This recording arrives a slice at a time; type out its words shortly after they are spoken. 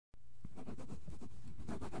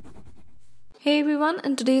Hey everyone,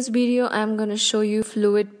 in today's video I'm going to show you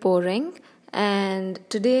fluid pouring, and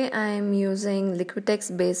today I am using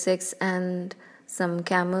Liquitex basics and some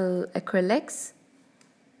Camel acrylics.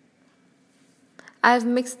 I've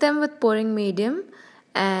mixed them with pouring medium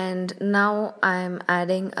and now I'm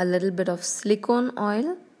adding a little bit of silicone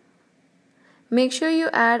oil. Make sure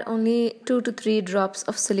you add only 2 to 3 drops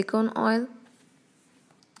of silicone oil.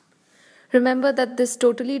 Remember that this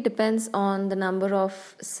totally depends on the number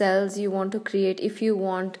of cells you want to create. If you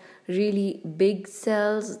want really big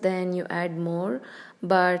cells, then you add more.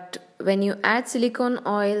 But when you add silicone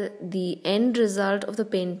oil, the end result of the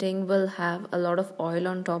painting will have a lot of oil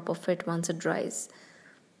on top of it once it dries.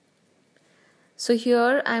 So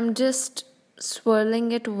here I'm just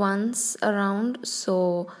swirling it once around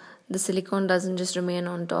so the silicone doesn't just remain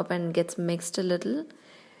on top and gets mixed a little.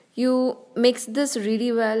 You mix this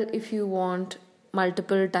really well if you want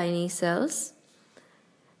multiple tiny cells.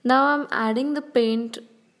 Now I'm adding the paint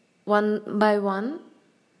one by one,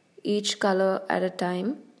 each color at a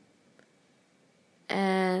time.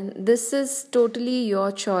 And this is totally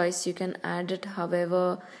your choice. You can add it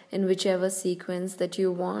however, in whichever sequence that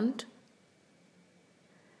you want.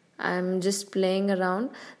 I'm just playing around.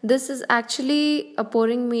 This is actually a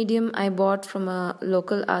pouring medium I bought from a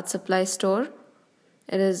local art supply store.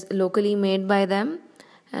 It is locally made by them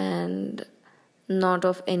and not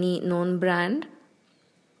of any known brand.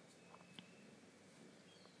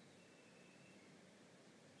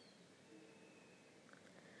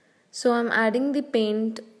 So I'm adding the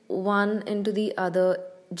paint one into the other,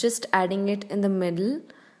 just adding it in the middle.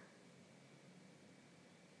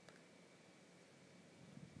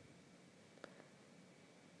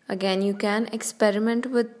 Again, you can experiment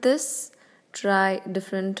with this. Try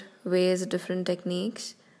different ways, different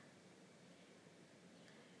techniques.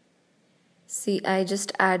 See, I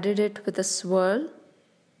just added it with a swirl.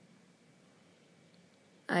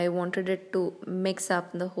 I wanted it to mix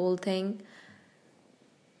up the whole thing.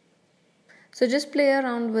 So just play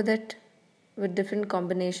around with it with different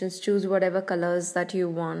combinations. Choose whatever colors that you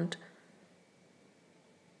want.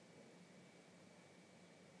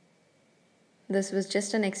 This was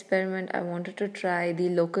just an experiment. I wanted to try the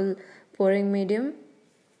local pouring medium.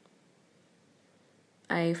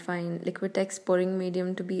 I find Liquitex pouring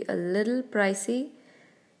medium to be a little pricey.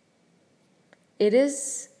 It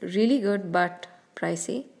is really good but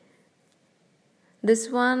pricey. This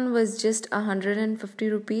one was just 150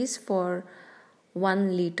 rupees for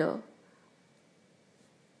 1 liter.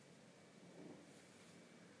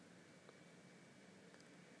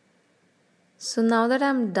 So now that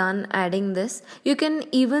I'm done adding this, you can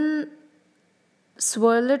even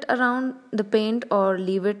swirl it around the paint or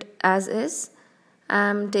leave it as is.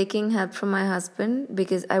 I'm taking help from my husband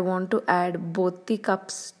because I want to add both the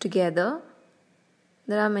cups together.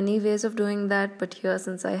 There are many ways of doing that, but here,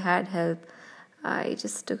 since I had help, I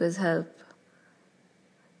just took his help.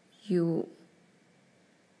 You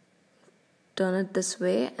turn it this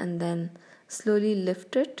way and then slowly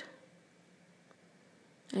lift it,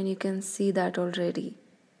 and you can see that already.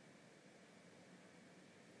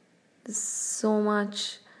 There's so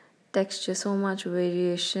much texture, so much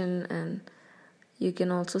variation, and you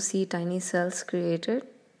can also see tiny cells created.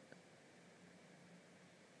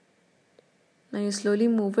 Now you slowly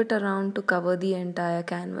move it around to cover the entire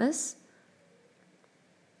canvas.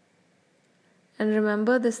 And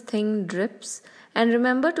remember, this thing drips. And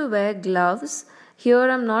remember to wear gloves. Here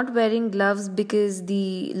I'm not wearing gloves because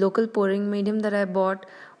the local pouring medium that I bought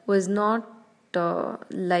was not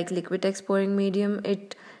like Liquitex pouring medium.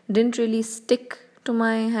 It didn't really stick to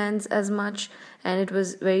my hands as much and it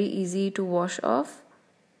was very easy to wash off.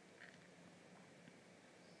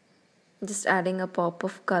 Just adding a pop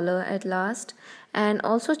of color at last. And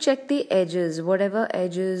also check the edges. Whatever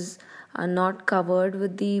edges are not covered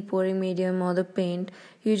with the pouring medium or the paint,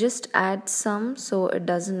 you just add some so it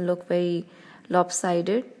doesn't look very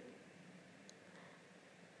lopsided.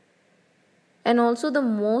 And also the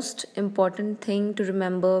most important thing to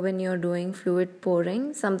remember when you're doing fluid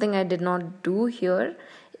pouring, something I did not do here,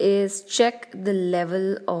 is check the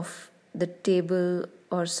level of the table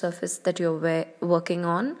or surface that you're working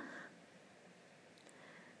on.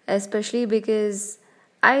 Especially because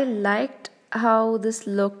I liked how this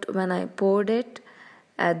looked when I poured it.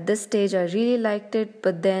 At this stage I really liked it,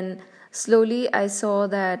 but then slowly I saw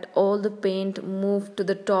that all the paint moved to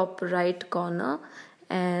the top right corner,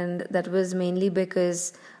 and that was mainly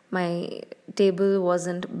because my table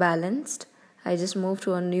wasn't balanced. I just moved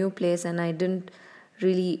to a new place and I didn't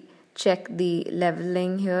really check the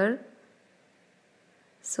leveling here,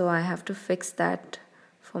 so I have to fix that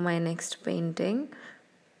for my next painting.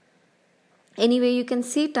 Anyway, you can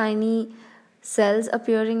see tiny cells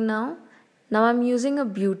appearing now. Now I'm using a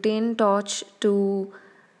butane torch to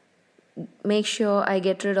make sure I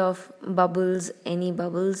get rid of bubbles, any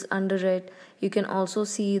bubbles under it. You can also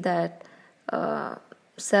see that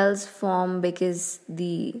cells form because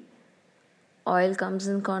the oil comes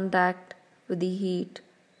in contact with the heat.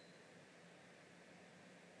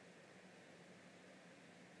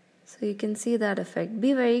 So you can see that effect.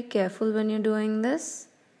 Be very careful when you're doing this.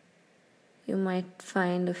 You might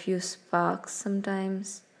find a few sparks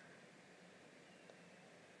sometimes.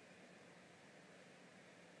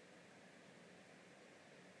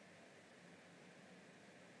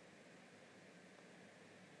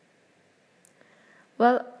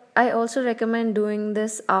 Well, I also recommend doing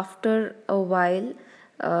this after a while.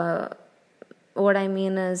 What I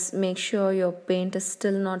mean is, make sure your paint is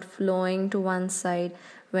still not flowing to one side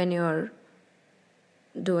when you're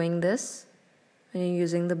doing this, when you're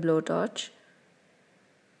using the blowtorch.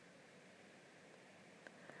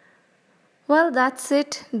 Well, that's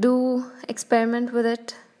it. Do experiment with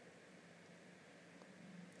it.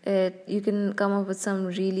 You can come up with some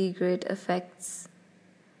really great effects.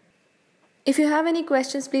 If you have any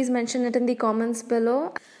questions, please mention it in the comments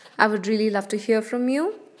below. I would really love to hear from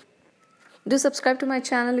you. Do subscribe to my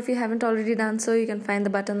channel if you haven't already done so. You can find the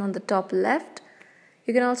button on the top left.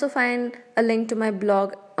 You can also find a link to my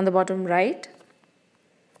blog on the bottom right.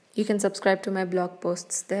 You can subscribe to my blog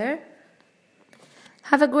posts there.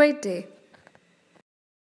 Have a great day.